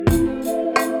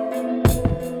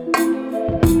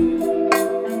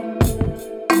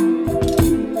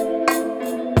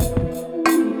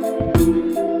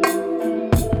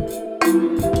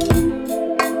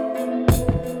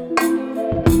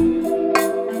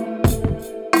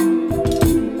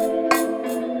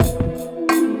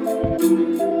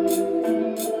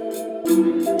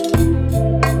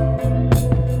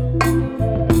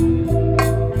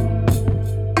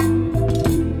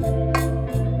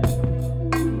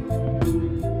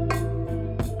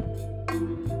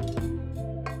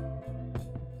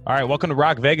All right, welcome to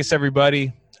Rock Vegas,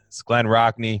 everybody. It's Glenn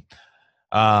Rockney.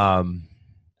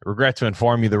 Regret to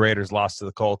inform you the Raiders lost to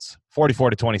the Colts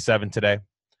 44-27 today.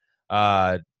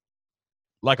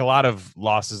 Like a lot of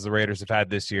losses the Raiders have had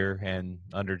this year and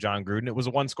under John Gruden, it was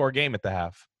a one-score game at the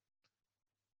half.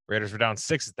 Raiders were down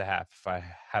 6 at the half, if I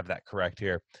have that correct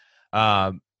here.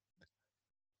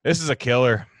 This is a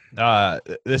killer.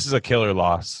 This is a killer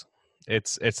loss.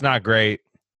 It's not great.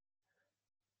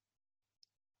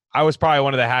 I was probably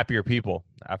one of the happier people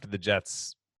after the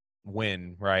Jets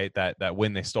win, right? That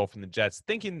win they stole from the Jets,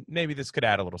 thinking maybe this could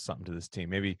add a little something to this team.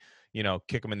 Maybe,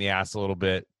 kick them in the ass a little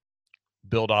bit,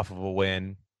 build off of a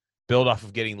win, build off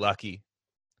of getting lucky.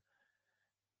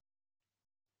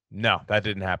 No, that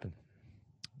didn't happen.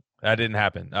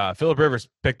 Phillip Rivers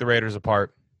picked the Raiders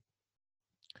apart.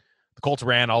 The Colts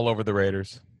ran all over the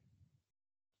Raiders.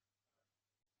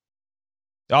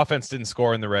 The offense didn't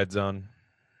score in the red zone.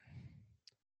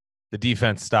 The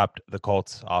defense stopped the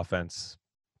Colts offense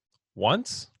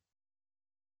once.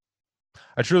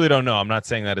 I truly don't know. I'm not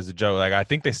saying that as a joke. I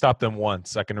think they stopped them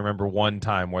once. I can remember one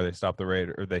time where they stopped the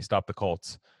Raiders, or they stopped the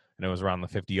Colts, and it was around the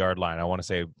 50-yard line. I want to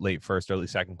say late first, early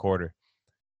second quarter.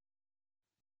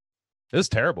 It was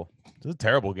terrible. It was a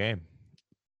terrible game.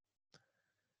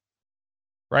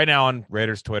 Right now on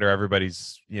Raiders Twitter,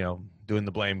 everybody's, doing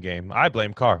the blame game. I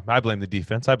blame Carr. I blame the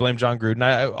defense. I blame John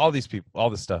Gruden. All these people, all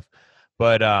this stuff.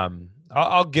 But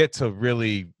I'll get to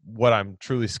really what I'm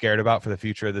truly scared about for the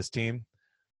future of this team.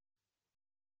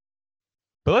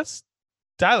 But let's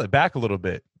dial it back a little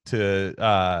bit to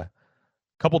a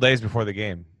couple days before the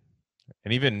game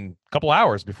and even a couple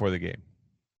hours before the game.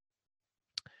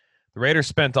 The Raiders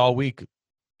spent all week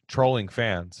trolling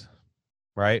fans,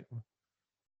 right?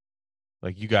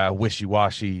 Like, you got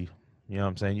wishy-washy, you know what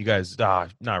I'm saying? You guys,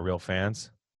 not real fans.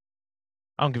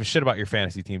 I don't give a shit about your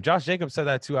fantasy team. Josh Jacobs said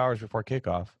that 2 hours before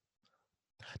kickoff.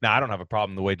 Now, I don't have a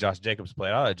problem the way Josh Jacobs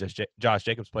played. Josh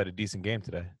Jacobs played a decent game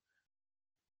today.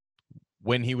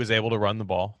 When he was able to run the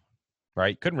ball,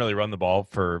 right? Couldn't really run the ball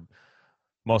for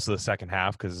most of the second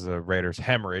half because the Raiders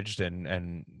hemorrhaged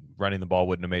and running the ball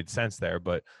wouldn't have made sense there.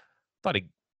 But thought he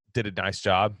did a nice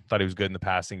job. Thought he was good in the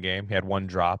passing game. He had one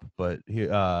drop, but he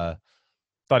thought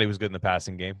he was good in the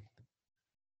passing game.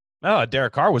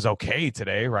 Derek Carr was okay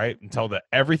today, right? Until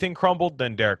everything crumbled,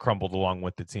 then Derek crumbled along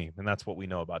with the team. And that's what we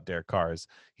know about Derek Carr is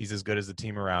he's as good as the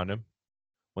team around him.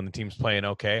 When the team's playing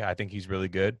okay, I think he's really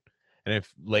good. And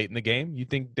if late in the game you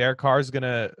think Derek Carr is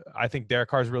I think Derek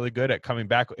Carr is really good at coming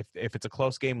back. If it's a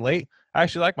close game late, I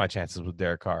actually like my chances with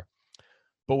Derek Carr.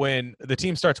 But when the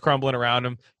team starts crumbling around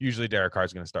him, usually Derek Carr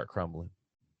is going to start crumbling.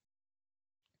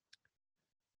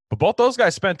 But both those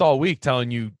guys spent all week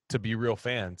telling you to be real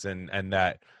fans and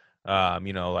that,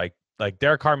 like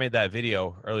Derek Carr made that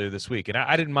video earlier this week, and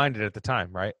I didn't mind it at the time,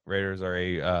 right? Raiders are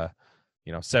a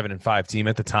 7-5 team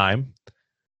at the time.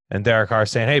 And Derek Carr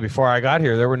saying, hey, before I got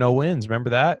here, there were no wins.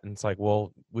 Remember that? And it's like,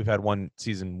 well, we've had one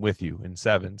season with you in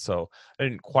 7. So I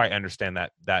didn't quite understand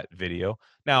that video.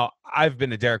 Now, I've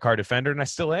been a Derek Carr defender, and I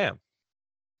still am.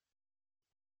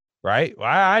 Right?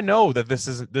 I know that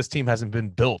this team hasn't been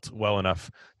built well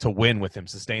enough to win with him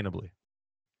sustainably.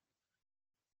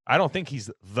 I don't think he's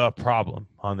the problem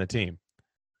on the team.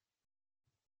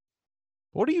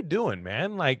 What are you doing,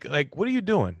 man? Like what are you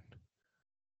doing?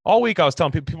 All week I was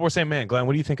telling people were saying, man, Glenn,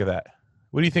 what do you think of that?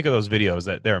 What do you think of those videos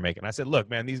that they were making? I said, look,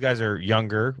 man, these guys are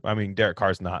younger. I mean, Derek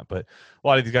Carr's not, but a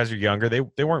lot of these guys are younger.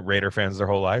 They weren't Raider fans their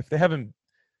whole life. They haven't.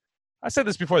 I said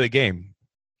this before the game.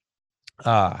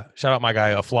 Shout out my guy,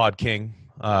 A Flawed King,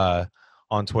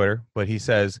 on Twitter, but he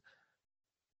says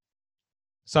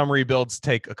some rebuilds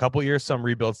take a couple years, some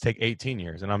rebuilds take 18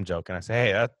 years. And I'm joking. I say,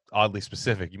 hey, that's oddly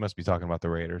specific. You must be talking about the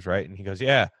Raiders, right? And he goes,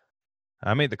 yeah.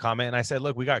 I made the comment and I said,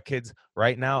 look, we got kids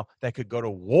right now that could go to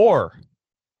war,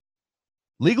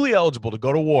 legally eligible to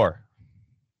go to war,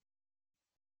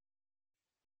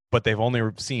 but they've only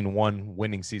seen one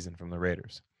winning season from the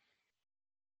Raiders.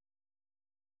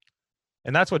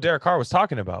 And that's what Derek Carr was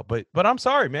talking about. But I'm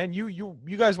sorry, man, you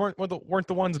guys weren't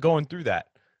the ones going through that.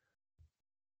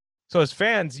 So as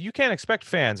fans, you can't expect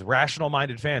fans,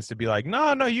 rational-minded fans, to be like,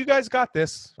 no, you guys got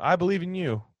this. I believe in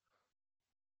you.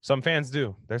 Some fans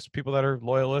do. There's people that are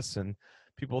loyalists and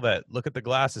people that look at the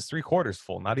glass as 3/4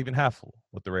 full, not even half full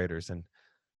with the Raiders. And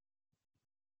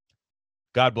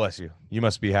God bless you. You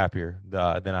must be happier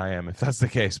than I am if that's the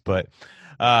case. But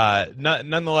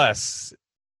nonetheless,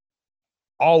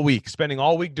 spending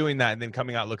all week doing that and then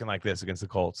coming out looking like this against the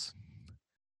Colts.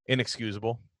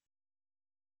 Inexcusable.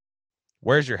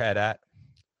 Where's your head at?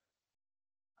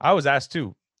 I was asked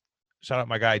too. Shout out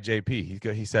my guy,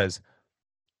 JP. He says,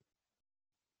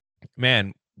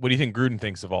 man, What do you think Gruden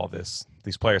thinks of all this?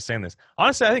 These players saying this.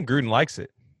 Honestly, I think Gruden likes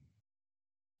it.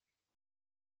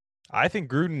 I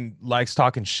think Gruden likes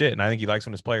talking shit, and I think he likes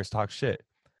when his players talk shit.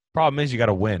 Problem is, you got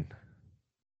to win.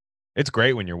 It's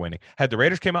great when you're winning. Had the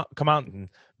Raiders come out and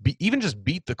even just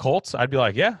beat the Colts, I'd be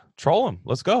like, yeah, troll them.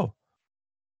 Let's go.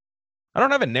 I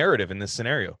don't have a narrative in this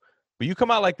scenario. But you come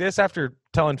out like this after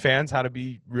telling fans how to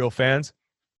be real fans.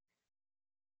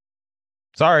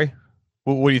 Sorry.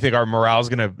 What do you think? Our morale is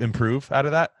going to improve out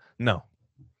of that? No.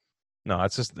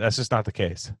 That's just not the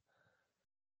case.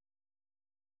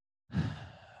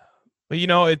 But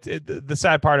the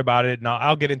sad part about it, and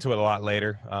I'll get into it a lot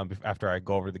later after I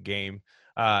go over the game.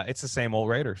 It's the same old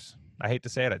Raiders. I hate to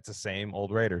say it. It's the same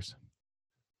old Raiders.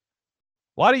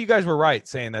 A lot of you guys were right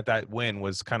saying that win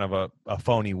was kind of a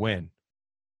phony win.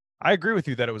 I agree with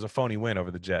you that it was a phony win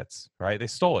over the Jets, right? They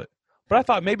stole it. But I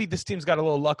thought maybe this team's got a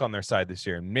little luck on their side this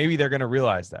year, and maybe they're going to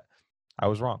realize that. I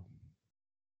was wrong.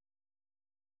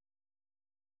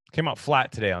 Came out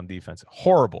flat today on defense.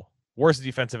 Horrible. Worst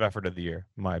defensive effort of the year,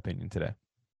 in my opinion, today.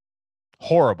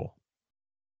 Horrible.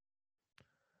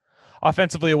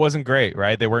 Offensively, it wasn't great,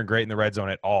 right? They weren't great in the red zone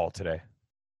at all today.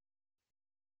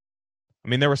 I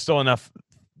mean, there was still enough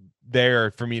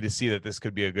there for me to see that this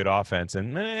could be a good offense.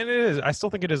 And it is. I still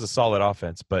think it is a solid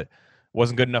offense, but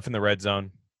wasn't good enough in the red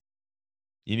zone.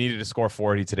 You needed to score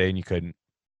 40 today, and you couldn't.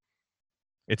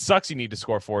 It sucks you need to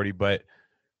score 40, but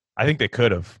I think they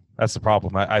could have. That's the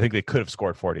problem. I think they could have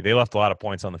scored 40. They left a lot of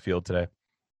points on the field today.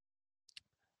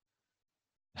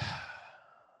 You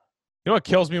know what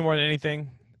kills me more than anything?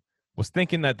 Was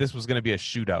thinking that this was going to be a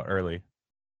shootout early. It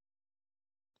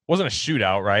wasn't a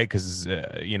shootout, right? Because,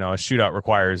 a shootout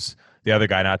requires the other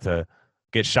guy not to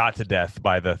get shot to death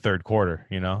by the third quarter,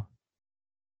 And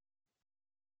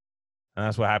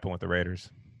that's what happened with the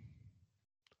Raiders.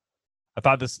 I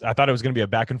thought it was going to be a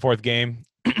back and forth game.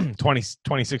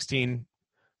 2016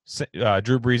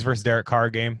 Drew Brees versus Derek Carr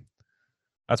game.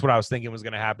 That's what I was thinking was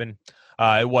going to happen.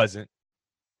 It wasn't.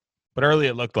 But early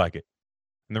it looked like it.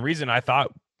 And the reason I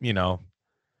thought, on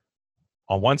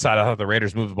one side, I thought the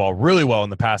Raiders moved the ball really well in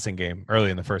the passing game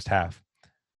early in the first half.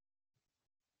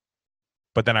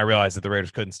 But then I realized that the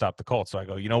Raiders couldn't stop the Colts. So I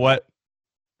go, you know what?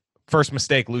 First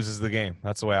mistake loses the game.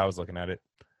 That's the way I was looking at it.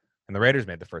 And the Raiders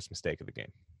made the first mistake of the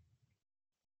game.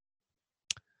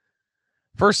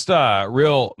 First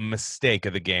real mistake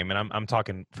of the game, and I'm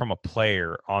talking from a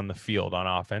player on the field on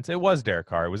offense, it was Derek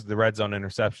Carr. It was the red zone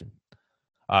interception.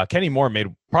 Kenny Moore made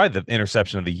probably the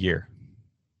interception of the year.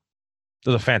 It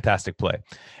was a fantastic play.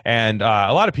 And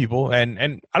a lot of people,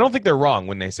 and I don't think they're wrong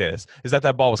when they say this, is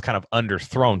that ball was kind of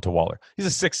underthrown to Waller. He's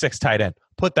a 6'6" tight end.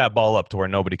 Put that ball up to where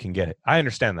nobody can get it. I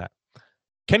understand that.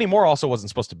 Kenny Moore also wasn't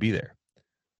supposed to be there.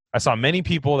 I saw many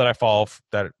people that I follow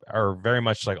that are very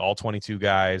much like all 22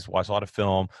 guys, watch a lot of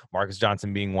film, Marcus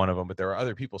Johnson being one of them, but there are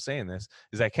other people saying this,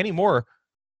 is that Kenny Moore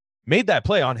made that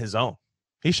play on his own.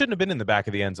 He shouldn't have been in the back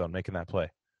of the end zone making that play.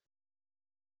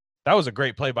 That was a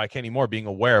great play by Kenny Moore, being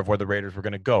aware of where the Raiders were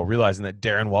going to go, realizing that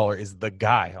Darren Waller is the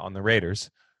guy on the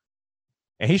Raiders.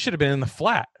 And he should have been in the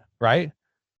flat, right?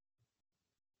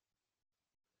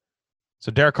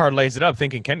 So Derek Carr lays it up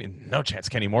thinking, no chance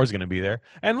Kenny Moore's going to be there.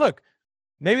 And look,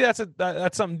 maybe that's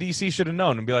something DC should have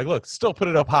known and be like, look, still put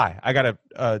it up high. I got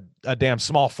a damn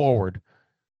small forward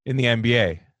in the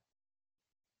NBA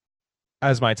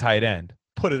as my tight end.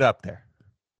 Put it up there.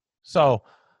 So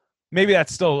maybe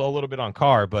that's still a little bit on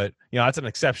Carr, but that's an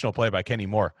exceptional play by Kenny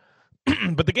Moore.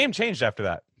 But the game changed after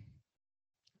that.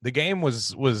 The game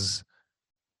was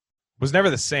never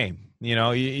the same.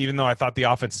 Even though I thought the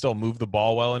offense still moved the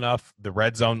ball well enough, the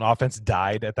red zone offense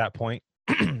died at that point.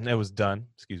 It was done.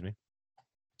 Excuse me.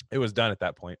 It was done at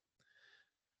that point.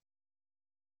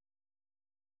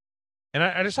 And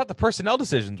I just thought the personnel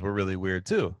decisions were really weird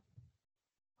too.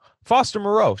 Foster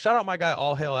Moreau. Shout out my guy,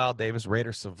 All Hail Al Davis,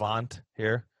 Raider savant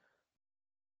here.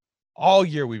 All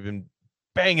year we've been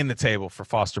banging the table for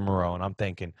Foster Moreau, and I'm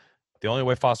thinking the only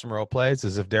way Foster Moreau plays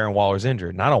is if Darren Waller's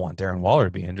injured. And I don't want Darren Waller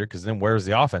to be injured because then where does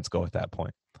the offense go at that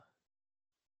point?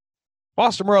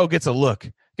 Foster Moreau gets a look,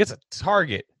 gets a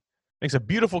target, makes a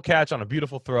beautiful catch on a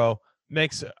beautiful throw,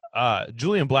 makes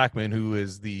Julian Blackmon, who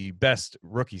is the best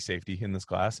rookie safety in this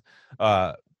class,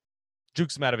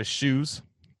 jukes him out of his shoes.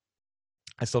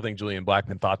 I still think Julian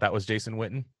Blackmon thought that was Jason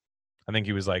Witten. I think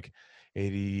he was like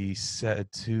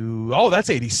 82. Oh,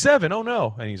 that's 87. Oh,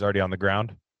 no. And he's already on the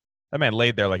ground. That man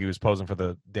laid there like he was posing for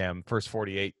the damn first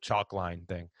 48 chalk line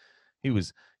thing. He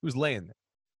was laying there.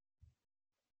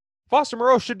 Foster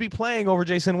Moreau should be playing over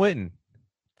Jason Witten.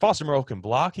 Foster Moreau can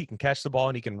block, he can catch the ball,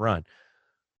 and he can run.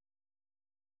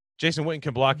 Jason Witten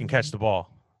can block and catch the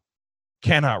ball.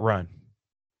 Cannot run.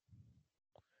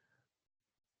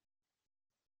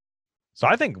 So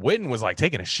I think Witten was like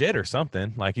taking a shit or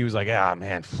something. Like he was like, "Ah,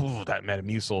 man, that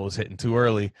Metamucil was hitting too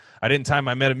early. I didn't time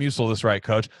my Metamucil this right,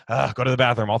 coach. Go to the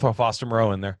bathroom. I'll throw Foster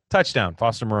Moreau in there. Touchdown,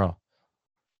 Foster Moreau.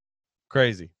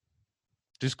 Crazy.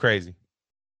 Just crazy."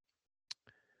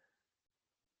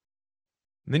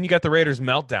 And then you got the Raiders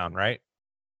meltdown, right?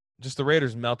 Just the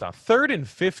Raiders meltdown. 3rd and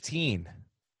 15.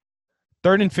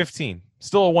 3rd and 15.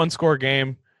 Still a one-score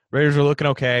game. Raiders are looking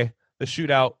okay. The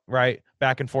shootout, right?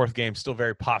 Back and forth game, still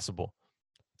very possible.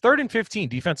 3rd and 15,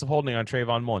 defensive holding on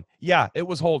Trayvon Mullen. Yeah, it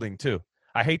was holding too.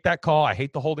 I hate that call. I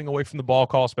hate the holding away from the ball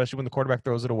call, especially when the quarterback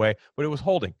throws it away, but it was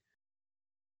holding.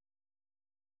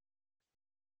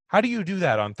 How do you do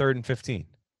that on 3rd and 15?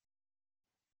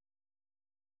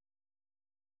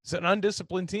 It's an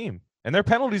undisciplined team, and their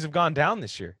penalties have gone down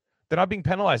this year. They're not being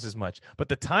penalized as much, but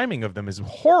the timing of them is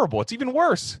horrible. It's even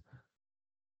worse.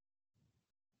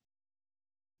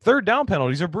 3rd down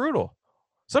penalties are brutal.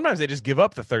 Sometimes they just give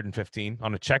up the 3rd and 15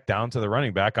 on a check down to the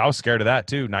running back. I was scared of that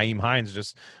too. Nyheim Hines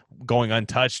just going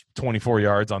untouched 24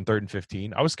 yards on 3rd and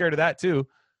 15. I was scared of that too.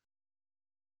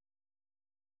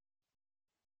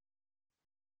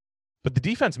 But the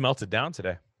defense melted down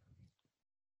today.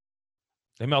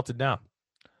 They melted down.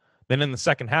 Then in the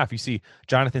second half, you see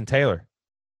Jonathan Taylor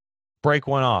break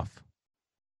one off.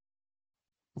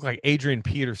 Look like Adrian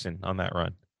Peterson on that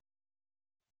run.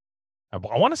 I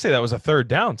want to say that was a 3rd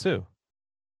down too.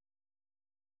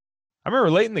 I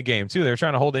remember late in the game too, they were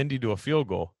trying to hold Indy to a field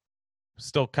goal.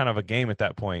 Still kind of a game at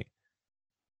that point.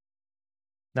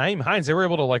 Nyheim Hines, they were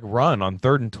able to like run on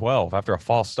 3rd and 12 after a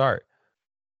false start.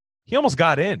 He almost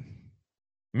got in.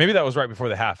 Maybe that was right before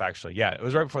the half, actually. Yeah, it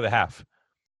was right before the half.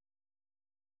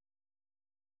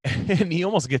 And he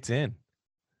almost gets in.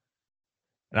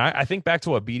 And I think back to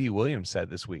what B.D. Williams said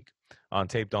this week on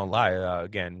Tape Don't Lie.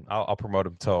 Again, I'll promote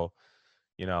him till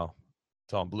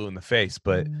I'm blue in the face.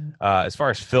 But as far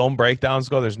as film breakdowns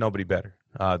go, there's nobody better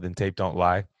than Tape Don't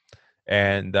Lie.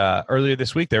 And earlier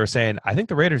this week, they were saying, I think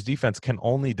the Raiders defense can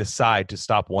only decide to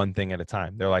stop one thing at a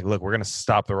time. They're like, look, we're going to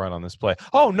stop the run on this play.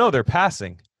 Oh, no, they're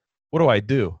passing. What do I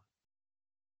do?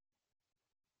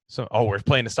 So, we're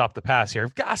playing to stop the pass here.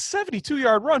 Got a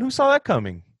 72-yard run. Who saw that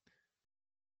coming?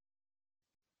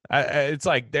 It's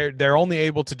like they're only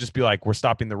able to just be like, we're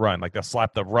stopping the run. Like they'll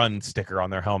slap the run sticker on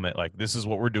their helmet. Like, this is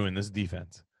what we're doing, this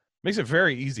defense. Makes it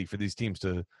very easy for these teams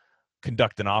to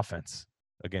conduct an offense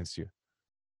against you.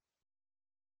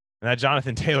 And that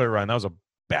Jonathan Taylor run, that was a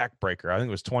backbreaker. I think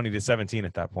it was 20-17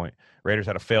 at that point. Raiders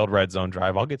had a failed red zone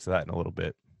drive. I'll get to that in a little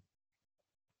bit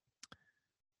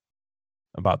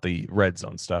about the red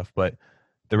zone stuff. But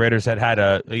the Raiders had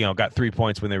got 3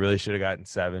 points when they really should have gotten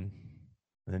 7.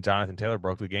 And then Jonathan Taylor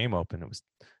broke the game open.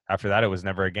 After that, it was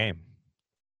never a game.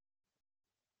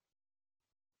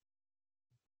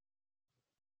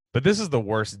 But this is the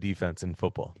worst defense in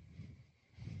football.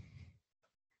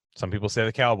 Some people say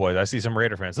the Cowboys. I see some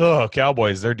Raider fans. Oh,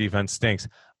 Cowboys, their defense stinks.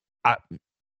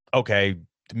 Okay,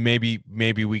 maybe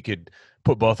we could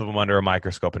put both of them under a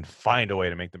microscope and find a way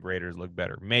to make the Raiders look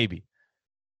better. Maybe.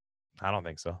 I don't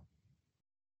think so.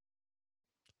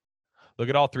 Look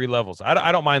at all 3 levels.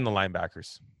 I don't mind the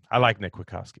linebackers. I like Nick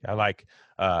Kwiatkowski. I like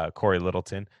Corey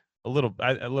Littleton.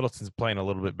 Littleton's playing a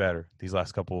little bit better these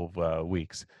last couple of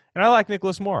weeks. And I like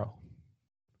Nicholas Morrow.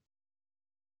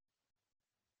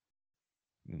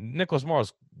 Nicholas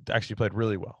Morrow's actually played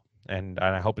really well. And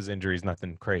I hope his injury is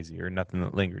nothing crazy or nothing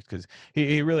that lingers because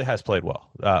he really has played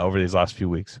well over these last few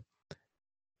weeks.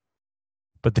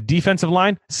 But the defensive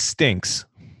line stinks.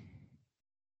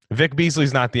 Vic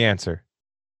Beasley's not the answer.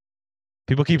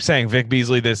 People keep saying Vic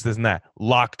Beasley this, and that.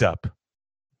 Locked up.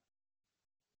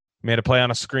 Made a play on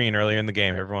a screen earlier in the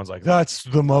game. Everyone's like, that's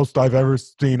the most I've ever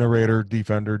seen a Raider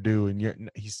defender do. And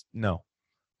no.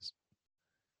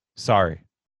 Sorry.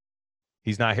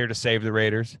 He's not here to save the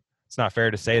Raiders. It's not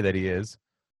fair to say that he is.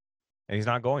 And he's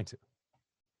not going to.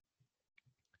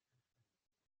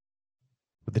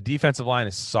 But the defensive line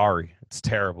is sorry. It's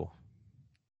terrible.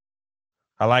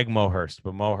 I like Mo Hurst,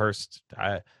 but Mo Hurst,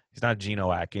 he's not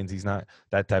Geno Atkins. He's not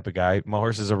that type of guy. Mo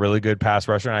Hurst is a really good pass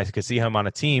rusher, and I could see him on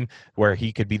a team where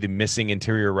he could be the missing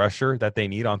interior rusher that they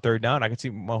need on 3rd down. I could see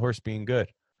Mo Hurst being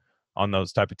good on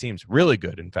those type of teams. Really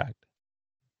good, in fact.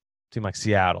 Team like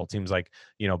Seattle, teams like,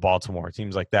 Baltimore,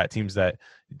 teams like that, teams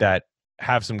that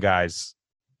have some guys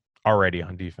already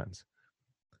on defense.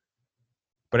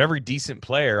 But every decent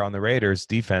player on the Raiders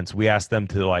defense, we ask them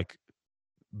to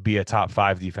be a top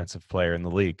 5 defensive player in the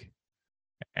league.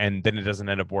 And then it doesn't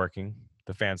end up working.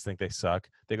 The fans think they suck.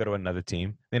 They go to another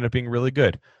team. They end up being really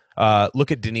good.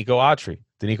 Look at Denico Autry.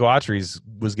 Denico Autry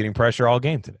was getting pressure all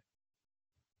game today.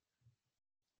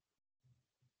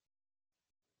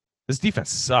 This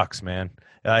defense sucks, man.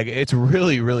 Like it's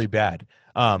really, really bad.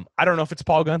 I don't know if it's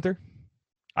Paul Guenther.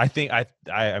 I think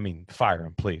I mean, fire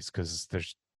him, please, because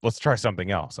let's try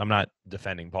something else. I'm not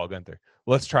defending Paul Guenther.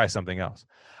 Let's try something else.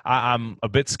 I'm a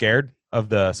bit scared of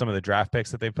some of the draft picks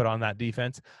that they put on that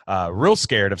defense. Real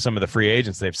scared of some of the free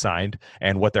agents they've signed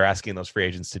and what they're asking those free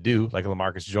agents to do, like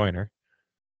Lamarcus Joyner.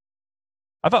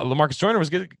 I thought Lamarcus Joyner was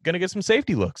going to get some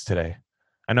safety looks today.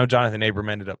 I know Jonathan Abram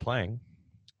ended up playing,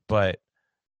 but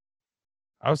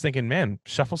I was thinking, man,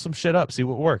 shuffle some shit up, see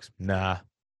what works. Nah.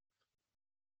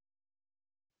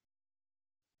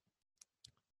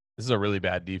 This is a really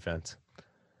bad defense.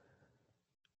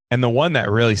 And the one that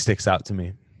really sticks out to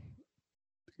me,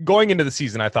 going into the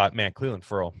season, I thought, man, Clelin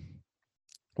Ferrell,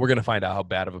 we're going to find out how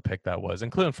bad of a pick that was.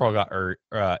 And Clelin Ferrell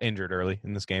got injured early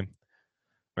in this game,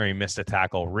 where he missed a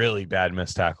tackle, really bad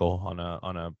missed tackle on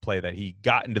a play that he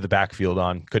got into the backfield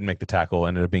on, couldn't make the tackle,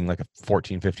 ended up being like a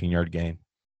 14, 15-yard gain.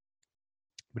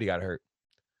 But he got hurt.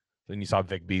 Then you saw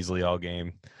Vic Beasley all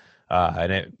game,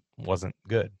 and it wasn't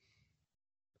good.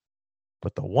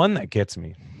 But the one that gets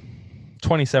me,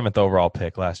 27th overall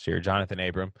pick last year, Jonathan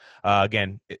Abram.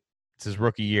 Again, it's his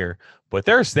rookie year, but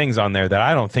there's things on there that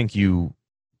I don't think you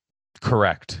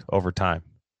correct over time.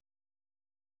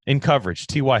 In coverage,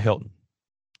 T.Y. Hilton.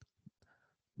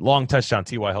 Long touchdown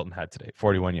T.Y. Hilton had today,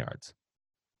 41 yards.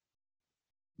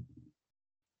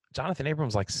 Jonathan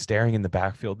Abrams like staring in the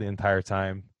backfield the entire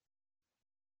time.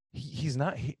 He's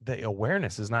not, the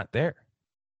awareness is not there.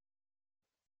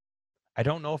 I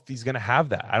don't know if he's going to have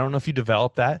that. I don't know if you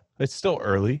develop that. It's still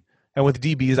early. And with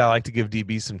DBs, I like to give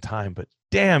DBs some time. But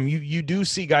damn, you do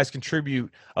see guys contribute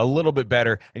a little bit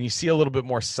better, and you see a little bit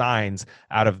more signs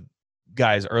out of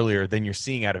guys earlier than you're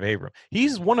seeing out of Abram.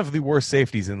 He's one of the worst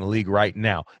safeties in the league right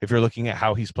now. If you're looking at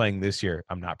how he's playing this year,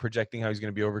 I'm not projecting how he's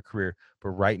going to be over career,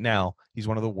 but right now, he's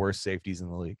one of the worst safeties in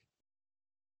the league.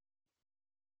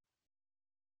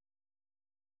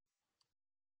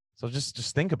 So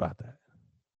just think about that.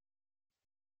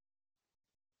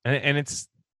 And it's,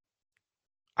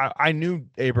 I knew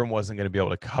Abram wasn't going to be able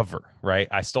to cover, right?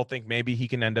 I still think maybe he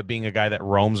can end up being a guy that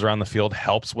roams around the field,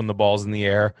 helps when the ball's in the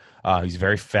air. He's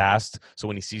very fast. So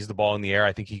when he sees the ball in the air,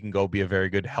 I think he can go be a very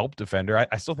good help defender.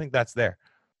 I still think that's there.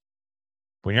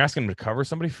 When you're asking him to cover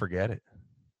somebody, forget it.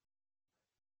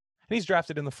 And he's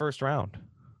drafted in the first round.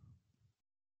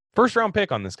 First round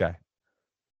pick on this guy.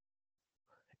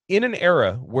 In an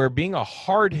era where being a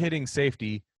hard-hitting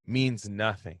safety means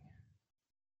nothing.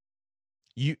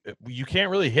 You can't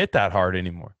really hit that hard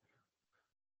anymore.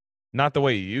 Not the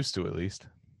way you used to, at least.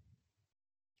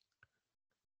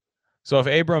 So if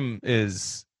Abram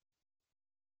is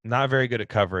not very good at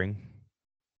covering,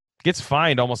 gets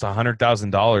fined almost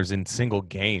 $100,000 in single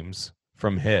games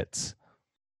from hits,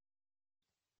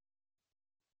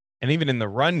 and even in the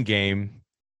run game,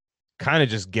 kind of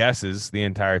just guesses the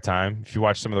entire time. If you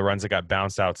watch some of the runs that got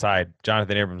bounced outside,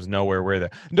 Jonathan Abrams nowhere where there.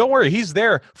 Don't worry, he's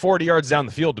there 40 yards down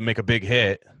the field to make a big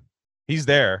hit. He's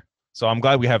there. So I'm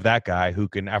glad we have that guy who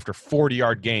can, after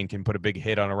 40-yard gain, can put a big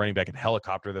hit on a running back and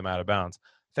helicopter them out of bounds.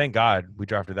 Thank God we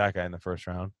drafted that guy in the first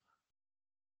round.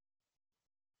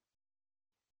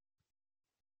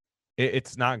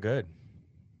 It's not good.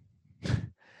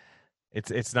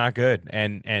 It's not good.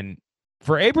 And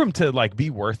for Abram to like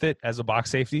be worth it as a box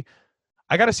safety,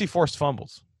 I got to see forced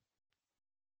fumbles.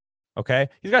 Okay?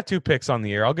 He's got 2 picks on the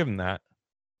year. I'll give him that.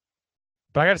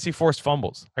 But I got to see forced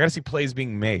fumbles. I got to see plays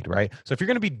being made, right? So if you're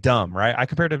going to be dumb, right? I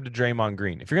compared him to Draymond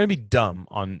Green. If you're going to be dumb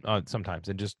on sometimes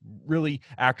and just really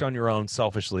act on your own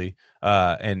selfishly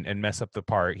and mess up the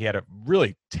part, he had a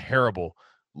really terrible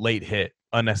late hit,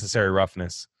 unnecessary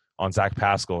roughness on Zach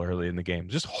Pascal early in the game.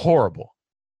 Just horrible.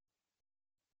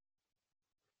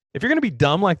 If you're going to be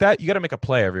dumb like that, you got to make a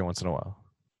play every once in a while.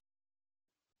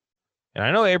 And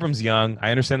I know Abram's young.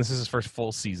 I understand this is his first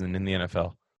full season in the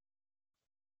NFL.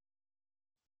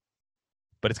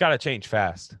 But it's got to change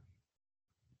fast.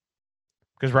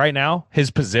 Because right now, his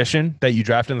position that you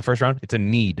drafted in the first round, it's a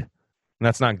need. And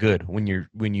that's not good when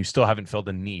you still haven't filled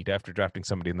a need after drafting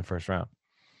somebody in the first round.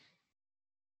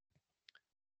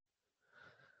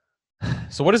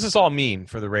 So what does this all mean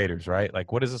for the Raiders, right?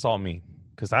 Like, what does this all mean?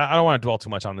 Because I don't want to dwell too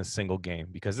much on this single game,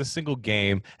 because this single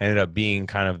game ended up being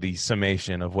kind of the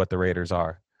summation of what the Raiders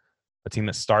are. A team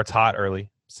that starts hot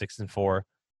early, 6-4,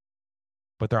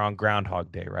 but they're on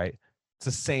Groundhog Day, right? It's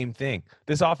the same thing.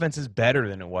 This offense is better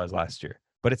than it was last year,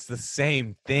 but it's the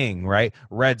same thing, right?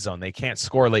 Red zone. They can't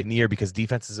score late in the year because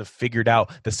defenses have figured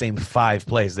out the same 5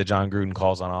 plays that John Gruden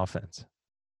calls on offense.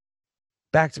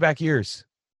 Back-to-back years,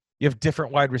 you have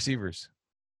different wide receivers,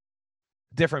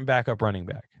 different backup running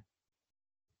back.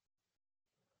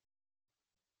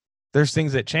 There's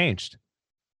things that changed.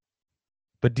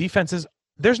 But defenses,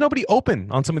 there's nobody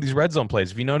open on some of these red zone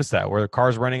plays. If you notice that, where the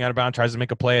Carr's running out of bounds, tries to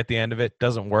make a play at the end of it,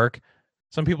 doesn't work.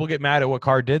 Some people get mad at what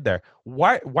Carr did there.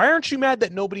 Why aren't you mad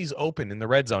that nobody's open in the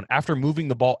red zone after moving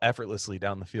the ball effortlessly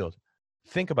down the field?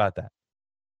 Think about that.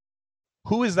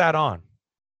 Who is that on?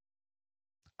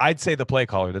 I'd say the play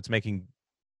caller that's making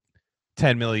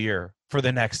 $10 million a year for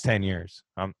the next 10 years.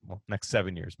 Next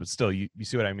 7 years, but still, you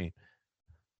see what I mean?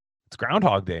 It's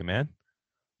Groundhog Day, man.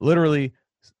 Literally,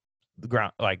 the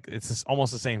ground, like, it's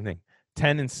almost the same thing.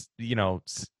 10 and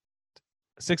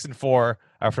 6-4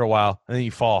 after a while, and then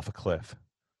you fall off a cliff.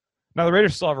 Now the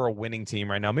Raiders still have a winning team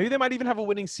right now. Maybe they might even have a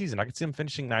winning season. I could see them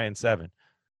finishing 9-7.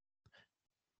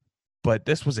 But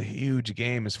this was a huge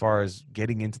game as far as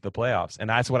getting into the playoffs, and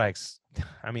that's what I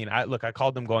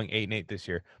called them going 8-8 this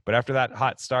year. But after that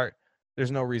hot start,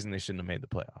 there's no reason they shouldn't have made the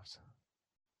playoffs.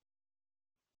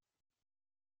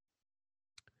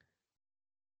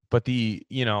 But the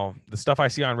stuff I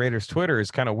see on Raiders Twitter is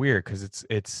kind of weird because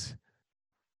it's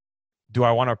do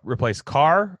I want to replace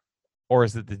Carr or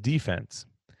is it the defense?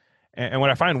 And what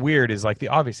I find weird is, like, the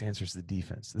obvious answer is the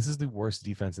defense. This is the worst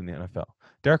defense in the NFL.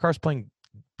 Derek Carr's playing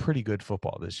pretty good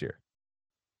football this year.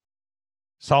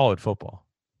 Solid football.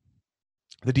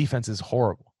 The defense is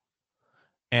horrible.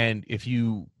 And if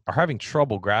you are having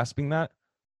trouble grasping that,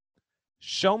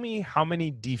 show me how many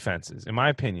defenses, in my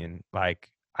opinion, like,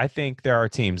 I think there are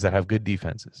teams that have good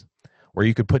defenses where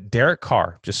you could put Derek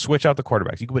Carr, just switch out the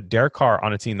quarterbacks. You could put Derek Carr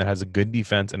on a team that has a good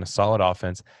defense and a solid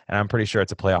offense, and I'm pretty sure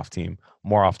it's a playoff team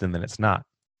more often than it's not.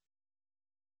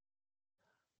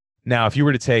 Now, if you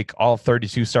were to take all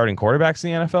 32 starting quarterbacks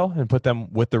in the NFL and put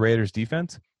them with the Raiders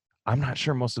defense, I'm not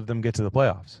sure most of them get to the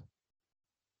playoffs.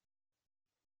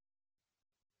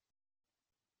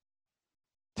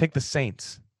 Take the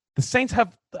Saints. The Saints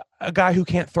have a guy who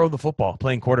can't throw the football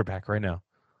playing quarterback right now.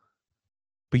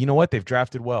 But you know what? They've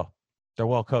drafted well. They're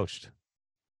well coached.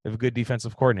 They have a good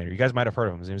defensive coordinator. You guys might have heard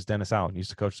of him. His name is Dennis Allen. He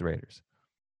used to coach the Raiders.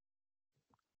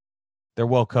 They're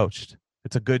well coached.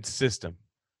 It's a good system.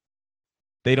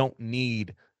 They don't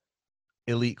need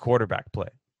elite quarterback play.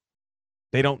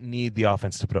 They don't need the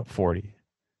offense to put up 40.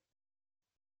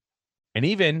 And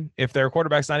even if their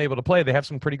quarterback's not able to play, they have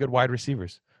some pretty good wide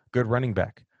receivers, good running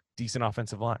back, decent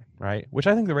offensive line, right? Which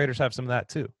I think the Raiders have some of that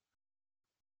too.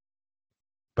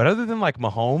 But other than like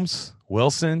Mahomes,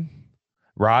 Wilson,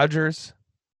 Rodgers,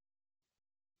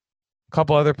 a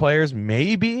couple other players,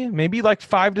 maybe like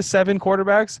 5 to 7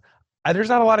 quarterbacks, there's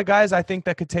not a lot of guys I think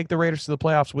that could take the Raiders to the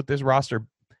playoffs with this roster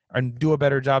and do a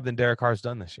better job than Derek Carr's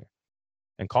done this year.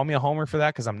 And call me a homer for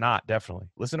that, because I'm not, definitely.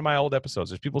 Listen to my old episodes.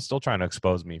 There's people still trying to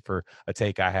expose me for a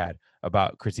take I had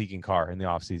about critiquing Carr in the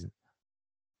offseason.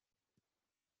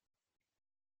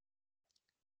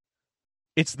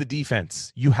 It's the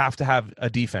defense. You have to have a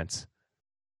defense.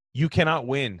 You cannot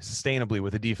win sustainably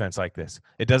with a defense like this.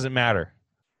 It doesn't matter.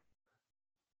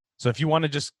 So if you want to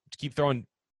just keep throwing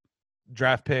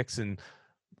draft picks and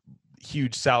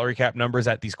huge salary cap numbers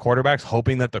at these quarterbacks,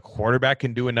 hoping that the quarterback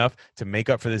can do enough to make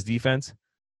up for this defense,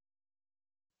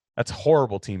 that's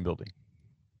horrible team building.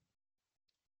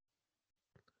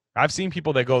 I've seen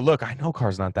people that go, look, I know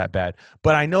Carr's not that bad,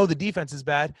 but I know the defense is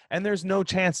bad, and there's no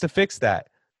chance to fix that.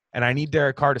 And I need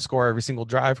Derek Carr to score every single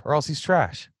drive, or else he's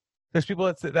trash. There's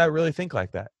people that really think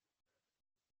like that.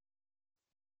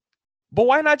 But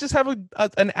why not just have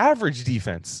an average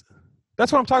defense?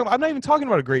 That's what I'm talking about. I'm not even talking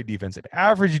about a great defense, an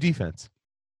average defense.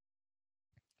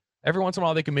 Every once in a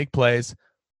while, they can make plays.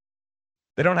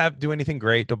 They don't have to do anything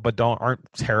great, but aren't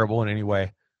terrible in any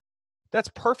way. That's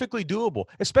perfectly doable,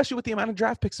 especially with the amount of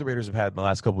draft picks the Raiders have had in the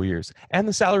last couple of years and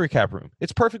the salary cap room.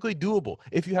 It's perfectly doable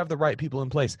if you have the right people in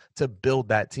place to build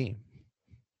that team.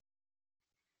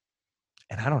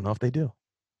 And I don't know if they do.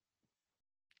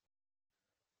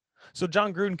 So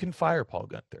John Gruden can fire Paul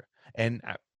Guenther. And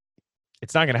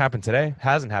it's not going to happen today.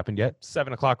 Hasn't happened yet.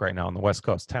 7 o'clock right now on the West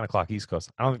Coast, 10 o'clock East Coast.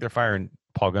 I don't think they're firing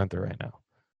Paul Guenther right now.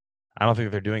 I don't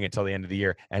think they're doing it till the end of the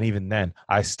year. And even then,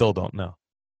 I still don't know.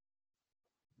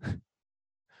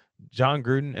 John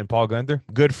Gruden and Paul Guenther,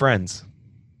 good friends.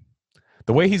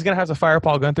 The way he's going to have to fire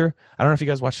Paul Guenther, I don't know if you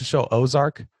guys watched the show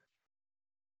Ozark,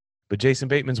 but Jason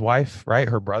Bateman's wife, right,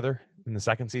 her brother in the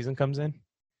second season comes in.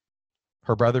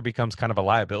 Her brother becomes kind of a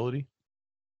liability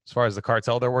as far as the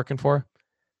cartel they're working for.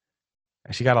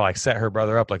 And she got to like set her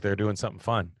brother up like they're doing something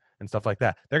fun and stuff like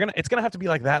that. It's going to have to be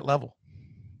like that level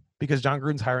because John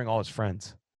Gruden's hiring all his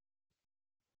friends.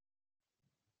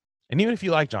 And even if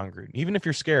you like John Gruden, even if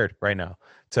you're scared right now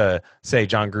to say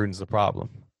John Gruden's the problem,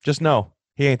 just know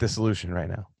he ain't the solution right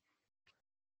now.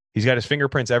 He's got his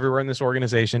fingerprints everywhere in this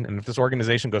organization. And if this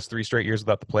organization goes 3 straight years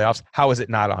without the playoffs, how is it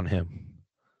not on him?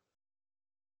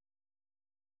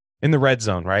 in the red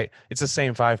zone, right? It's the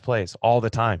same 5 plays all the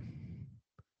time.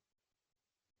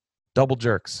 Double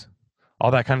jerks,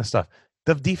 all that kind of stuff.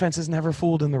 The defense is never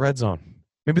fooled in the red zone.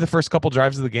 Maybe the first couple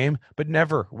drives of the game, but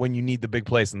never when you need the big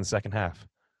plays in the second half.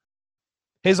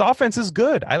 His offense is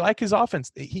good. I like his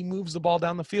offense. He moves the ball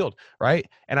down the field, right?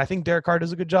 And I think Derek Carr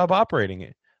does a good job operating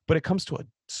it. But it comes to a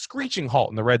screeching halt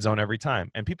in the red zone every time.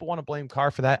 And people want to blame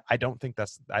Carr for that. I don't think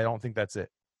that's it.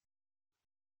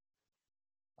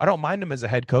 I don't mind him as a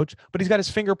head coach, but he's got his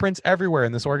fingerprints everywhere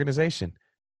in this organization.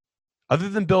 Other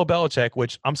than Bill Belichick,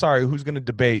 which I'm sorry, who's going to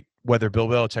debate whether Bill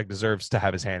Belichick deserves to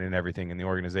have his hand in everything in the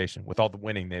organization with all the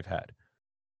winning they've had?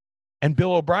 And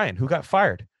Bill O'Brien, who got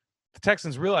fired. The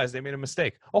Texans realized they made a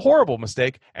mistake, a horrible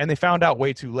mistake, and they found out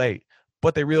way too late.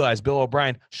 But they realized Bill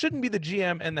O'Brien shouldn't be the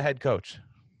GM and the head coach.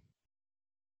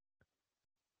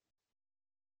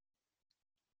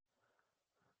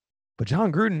 But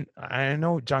John Gruden, I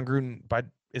know John Gruden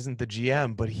isn't the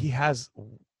GM, but he has,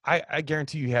 I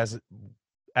guarantee you he has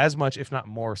as much, if not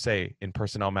more, say in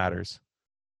personnel matters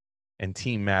and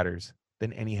team matters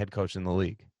than any head coach in the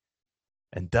league,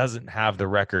 and doesn't have the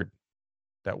record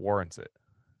that warrants it.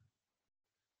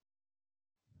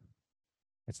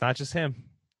 It's not just him.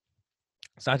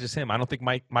 It's not just him. I don't think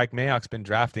Mike Mayock's been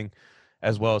drafting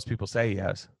as well as people say he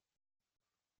has.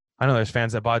 I know there's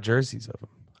fans that bought jerseys of him.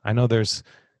 I know there's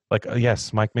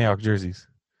yes, Mike Mayock jerseys.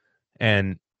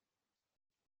 And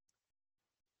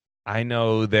I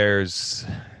know there's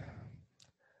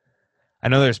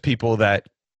people that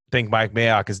think Mike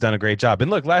Mayock has done a great job.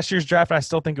 And look, last year's draft, I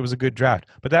still think it was a good draft.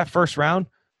 But that first round,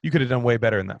 you could have done way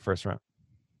better in that first round.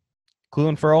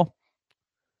 Clelin Ferrell,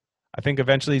 I think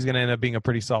eventually he's going to end up being a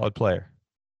pretty solid player.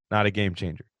 Not a game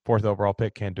changer. 4th overall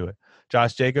pick, can't do it.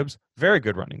 Josh Jacobs, very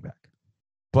good running back.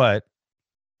 But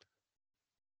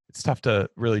it's tough to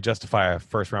really justify a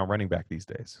first-round running back these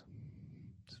days,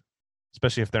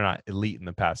 especially if they're not elite in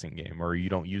the passing game or you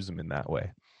don't use them in that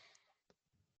way.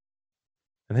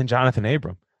 And then Jonathan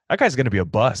Abram. That guy's going to be a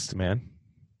bust, man.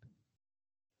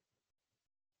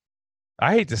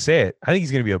 I hate to say it. I think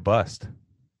he's going to be a bust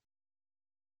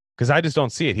because I just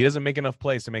don't see it. He doesn't make enough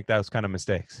plays to make those kind of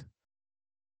mistakes.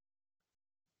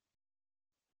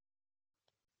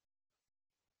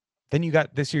 Then you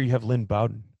got this year, you have Lynn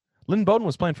Bowden. Lynn Bowden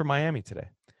was playing for Miami today.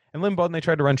 And Lynn Bowden, they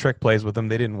tried to run trick plays with him.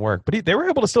 They didn't work. But they were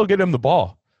able to still get him the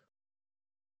ball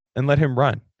and let him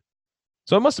run.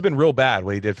 So it must have been real bad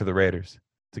what he did for the Raiders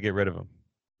to get rid of him.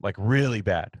 Like really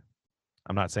bad.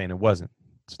 I'm not saying it wasn't.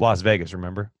 It's Las Vegas,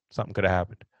 remember? Something could have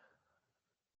happened.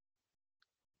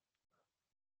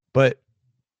 But,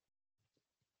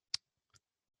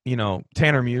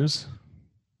 Tanner Muse.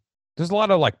 There's a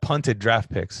lot of punted draft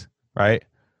picks, right?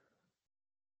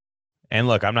 And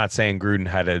look, I'm not saying Gruden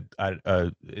had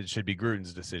it should be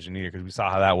Gruden's decision either because we saw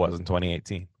how that was in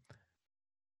 2018.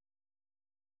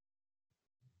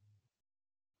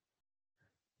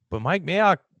 But Mike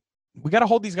Mayock, we got to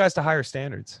hold these guys to higher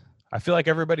standards. I feel like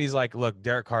everybody's like, look,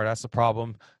 Derek Carr, that's the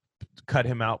problem. Cut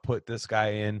him out, put this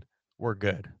guy in. We're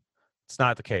good. It's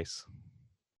not the case.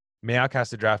 Mayock has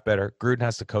to draft better. Gruden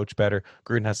has to coach better.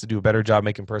 Gruden has to do a better job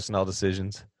making personnel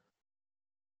decisions.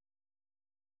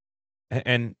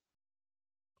 And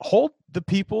hold the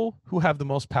people who have the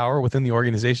most power within the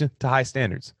organization to high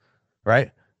standards,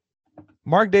 right?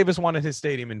 Mark Davis wanted his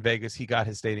stadium in Vegas. He got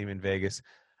his stadium in Vegas.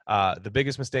 The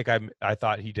biggest mistake I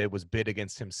thought he did was bid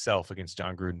against himself against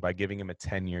John Gruden by giving him a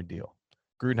 10-year deal.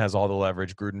 Gruden has all the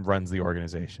leverage. Gruden runs the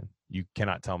organization. You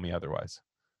cannot tell me otherwise.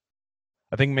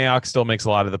 I think Mayock still makes a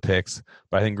lot of the picks,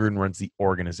 but I think Gruden runs the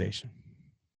organization.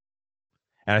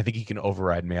 And I think he can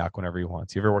override Mayock whenever he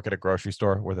wants. You ever work at a grocery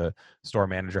store where the store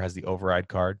manager has the override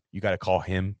card? You got to call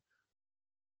him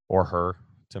or her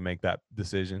to make that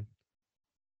decision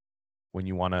when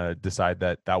you want to decide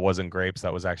that wasn't grapes,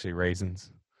 that was actually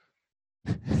raisins.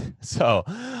 So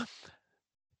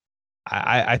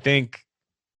I think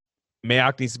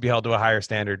Mayock needs to be held to a higher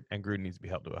standard and Gruden needs to be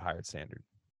held to a higher standard.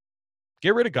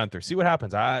 Get rid of Gunther. See what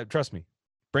happens. Trust me.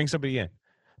 Bring somebody in.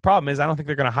 Problem is, I don't think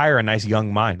they're going to hire a nice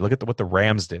young mind. Look at what the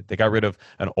Rams did. They got rid of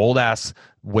an old-ass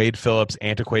Wade Phillips,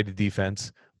 antiquated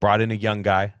defense, brought in a young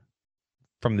guy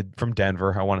from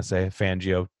Denver, I want to say,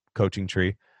 Fangio coaching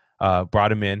tree,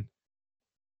 brought him in.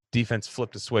 Defense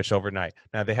flipped a switch overnight.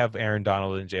 Now, they have Aaron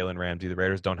Donald and Jalen Ramsey. The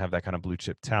Raiders don't have that kind of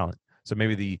blue-chip talent. So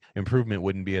maybe the improvement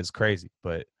wouldn't be as crazy,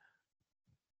 but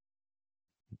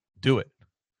do it.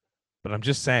 But I'm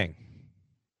just saying,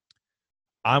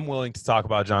 I'm willing to talk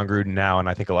about John Gruden now, and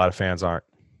I think a lot of fans aren't.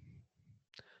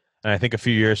 And I think a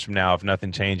few years from now, if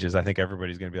nothing changes, I think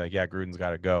everybody's going to be like, yeah, Gruden's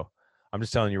got to go. I'm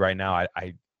just telling you right now,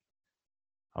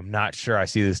 I'm not sure I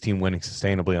see this team winning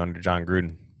sustainably under John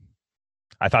Gruden.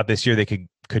 I thought this year they could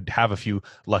could have a few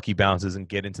lucky bounces and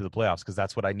get into the playoffs, because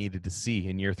that's what I needed to see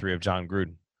in year 3 of John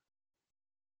Gruden.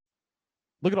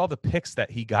 Look at all the picks that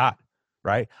he got,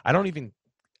 right? I don't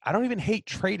even hate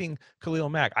trading Khalil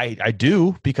Mack. I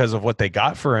do, because of what they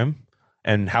got for him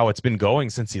and how it's been going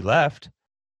since he left.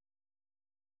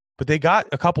 But they got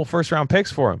a couple first-round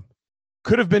picks for him.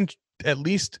 Could have been at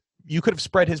least, you could have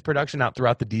spread his production out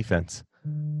throughout the defense.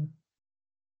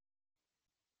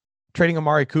 Trading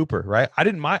Amari Cooper, right? I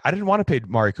didn't want to pay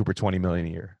Amari Cooper $20 million a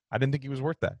year. I didn't think he was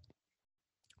worth that.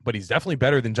 But he's definitely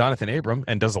better than Jonathan Abram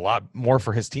and does a lot more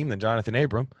for his team than Jonathan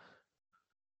Abram.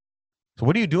 So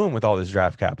what are you doing with all this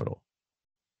draft capital?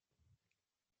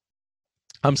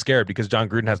 I'm scared because John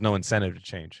Gruden has no incentive to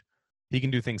change. He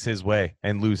can do things his way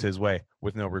and lose his way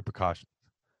with no repercussions.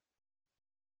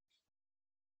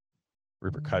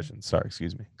 Sorry,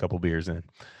 excuse me. A couple beers in.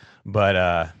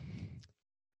 But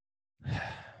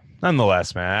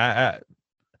nonetheless, man,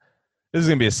 this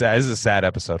is a sad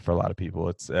episode for a lot of people.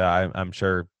 It's I'm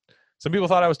sure some people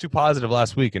thought I was too positive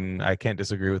last week, and I can't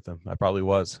disagree with them. I probably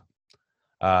was.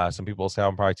 Some people say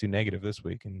I'm probably too negative this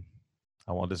week, and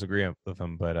I won't disagree with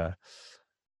them. But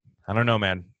I don't know,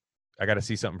 man. I got to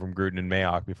see something from Gruden and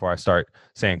Mayock before I start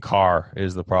saying Carr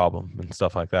is the problem and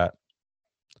stuff like that.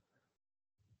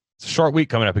 It's a short week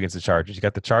coming up against the Chargers. You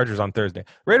got the Chargers on Thursday.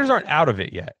 Raiders aren't out of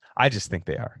it yet. I just think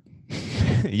they are.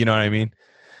 You know what I mean?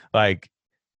 Like,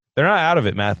 they're not out of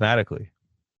it mathematically.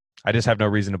 I just have no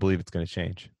reason to believe it's going to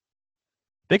change.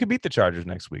 They could beat the Chargers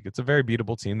next week. It's a very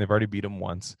beatable team. They've already beat them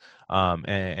once.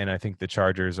 And I think the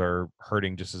Chargers are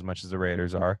hurting just as much as the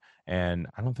Raiders are. And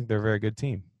I don't think they're a very good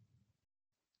team.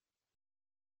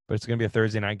 But it's going to be a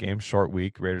Thursday night game, short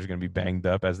week. Raiders are going to be banged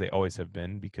up, as they always have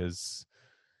been, because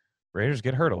Raiders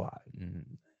get hurt a lot. And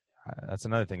that's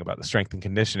another thing about the strength and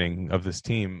conditioning of this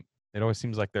team. It always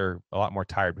seems like they're a lot more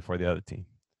tired before the other team.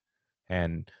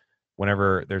 And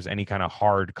whenever there's any kind of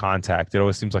hard contact, it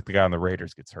always seems like the guy on the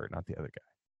Raiders gets hurt, not the other guy.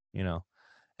 You know,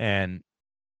 and,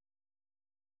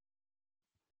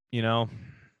 you know,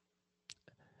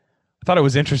 I thought it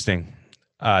was interesting.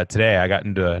 Today, I got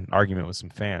into an argument with some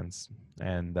fans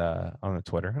and on the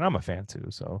Twitter, and I'm a fan too,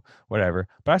 so whatever.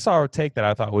 But I saw a take that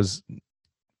I thought was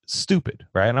stupid,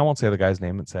 right? And I won't say the guy's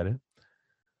name that said it.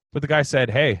 But the guy said,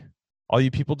 hey, all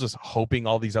you people just hoping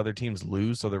all these other teams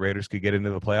lose so the Raiders could get into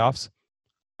the playoffs.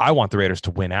 I want the Raiders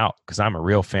to win out because I'm a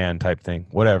real fan type thing.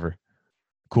 Whatever.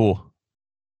 Cool.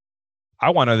 I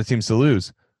want other teams to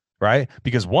lose, right?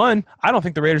 Because one, I don't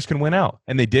think the Raiders can win out.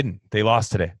 And they didn't. They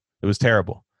lost today. It was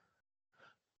terrible.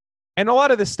 And a lot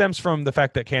of this stems from the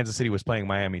fact that Kansas City was playing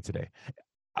Miami today.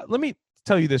 Let me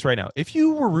tell you this right now. If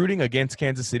you were rooting against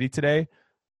Kansas City today,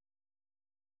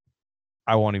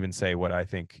 I won't even say what I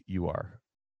think you are,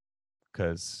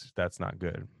 because that's not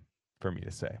good for me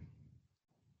to say.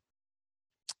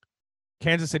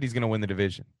 Kansas City's going to win the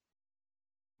division.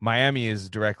 Miami is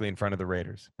directly in front of the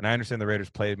Raiders. And I understand the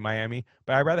Raiders played Miami,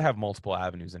 but I'd rather have multiple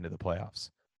avenues into the playoffs.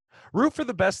 Root for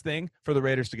the best thing for the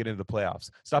Raiders to get into the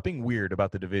playoffs. Stop being weird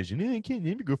about the division. I can't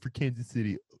even go for Kansas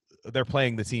City. They're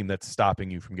playing the team that's stopping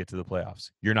you from getting to the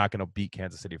playoffs. You're not going to beat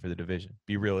Kansas City for the division.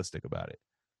 Be realistic about it.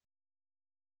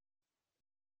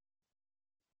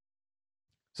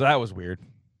 So that was weird.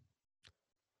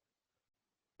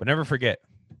 But never forget,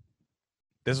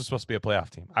 this was supposed to be a playoff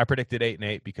team. I predicted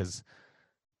 8-8 because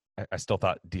I still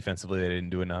thought defensively they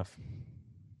didn't do enough.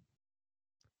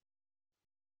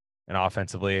 And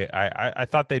offensively, I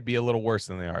thought they'd be a little worse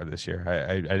than they are this year.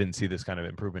 I didn't see this kind of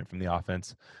improvement from the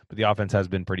offense, but the offense has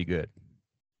been pretty good.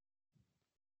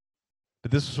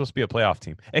 But this was supposed to be a playoff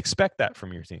team. Expect that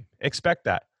from your team. Expect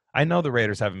that. I know the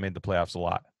Raiders haven't made the playoffs a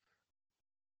lot.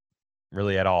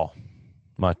 Really at all.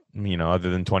 Much, other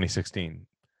than 2016.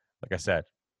 Like I said,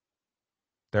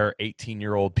 there are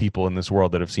 18-year-old people in this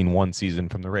world that have seen one season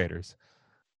from the Raiders.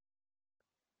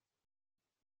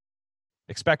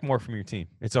 Expect more from your team.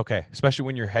 It's okay, especially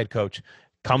when your head coach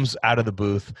comes out of the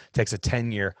booth, takes a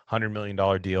 10-year, $100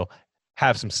 million deal.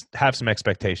 Have some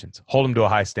expectations. Hold them to a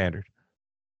high standard.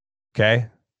 Okay?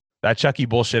 That Chucky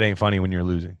bullshit ain't funny when you're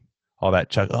losing. All that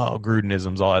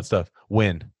Grudenisms, all that stuff.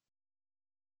 Win.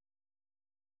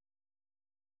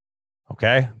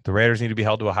 Okay? The Raiders need to be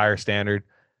held to a higher standard.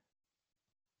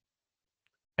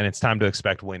 And it's time to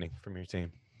expect winning from your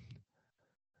team.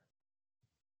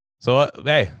 So,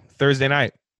 hey, Thursday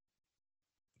night,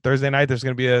 there's going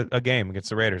to be a game against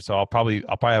the Raiders. So I'll probably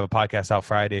have a podcast out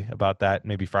Friday about that.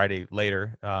 Maybe Friday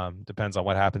later. Depends on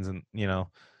what happens. And,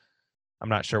 I'm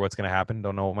not sure what's going to happen.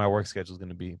 Don't know what my work schedule is going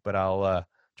to be, but I'll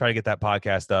try to get that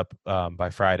podcast up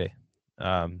by Friday.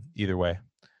 Either way.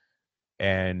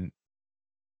 And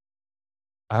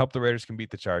I hope the Raiders can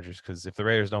beat the Chargers, because if the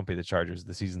Raiders don't beat the Chargers,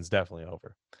 the season's definitely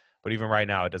over. But even right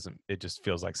now, it just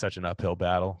feels like such an uphill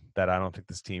battle that I don't think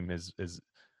this team is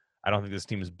I don't think this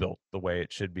team is built the way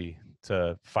it should be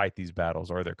to fight these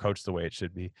battles, or they're coached the way it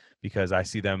should be, because I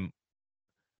see them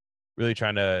really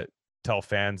trying to tell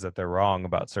fans that they're wrong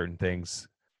about certain things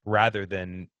rather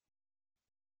than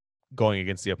going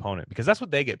against the opponent, because that's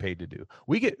what they get paid to do.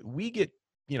 We get, we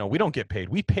don't get paid.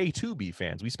 We pay to be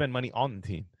fans. We spend money on the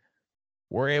team.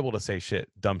 We're able to say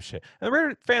dumb shit. And the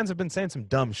Raider fans have been saying some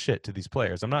dumb shit to these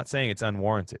players. I'm not saying it's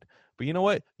unwarranted, but you know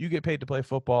what? You get paid to play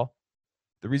football.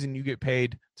 The reason you get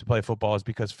paid to play football is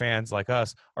because fans like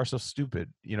us are so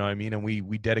stupid. You know what I mean? And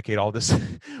we dedicate all this,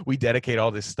 we dedicate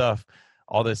all this stuff,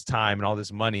 all this time and all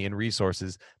this money and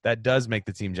resources that does make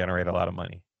the team generate a lot of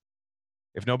money.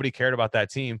 If nobody cared about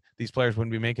that team, these players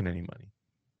wouldn't be making any money.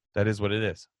 That is what it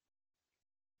is.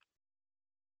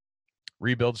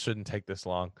 Rebuilds shouldn't take this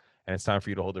long, and it's time for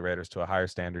you to hold the Raiders to a higher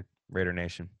standard, Raider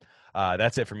Nation.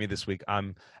 That's it for me this week.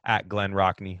 I'm at Glenn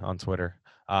Rockney on Twitter.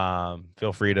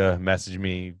 Feel free to message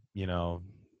me,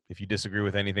 if you disagree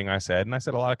with anything I said. And I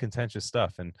said a lot of contentious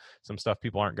stuff and some stuff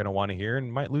people aren't going to want to hear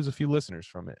and might lose a few listeners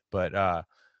from it. But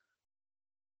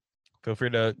feel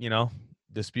free to,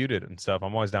 dispute it and stuff.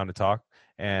 I'm always down to talk.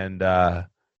 And I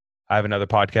have another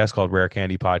podcast called Rare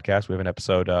Candy Podcast. We have an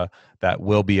episode that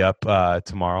will be up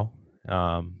tomorrow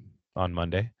on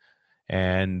Monday.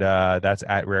 And that's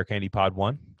at Rare Candy Pod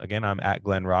 1. Again, I'm at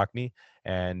Glenn Rockney.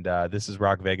 And this is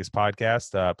Rock Vegas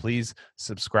Podcast. Please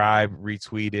subscribe,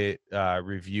 retweet it,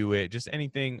 review it, just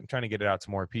anything. I'm trying to get it out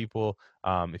to more people.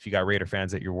 If you got Raider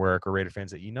fans at your work or Raider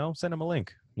fans that send them a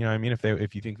link. You know what I mean?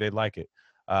 If you think they'd like it.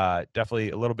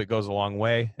 Definitely a little bit goes a long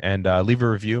way. And leave a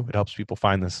review. It helps people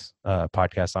find this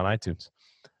podcast on iTunes.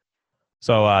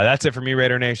 So that's it for me,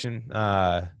 Raider Nation.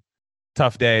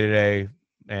 Tough day today.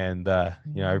 And,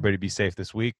 everybody be safe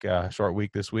this week. Short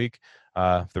week this week.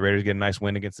 If the Raiders get a nice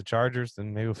win against the Chargers,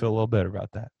 then maybe we'll feel a little better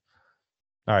about that.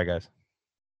 All right, guys.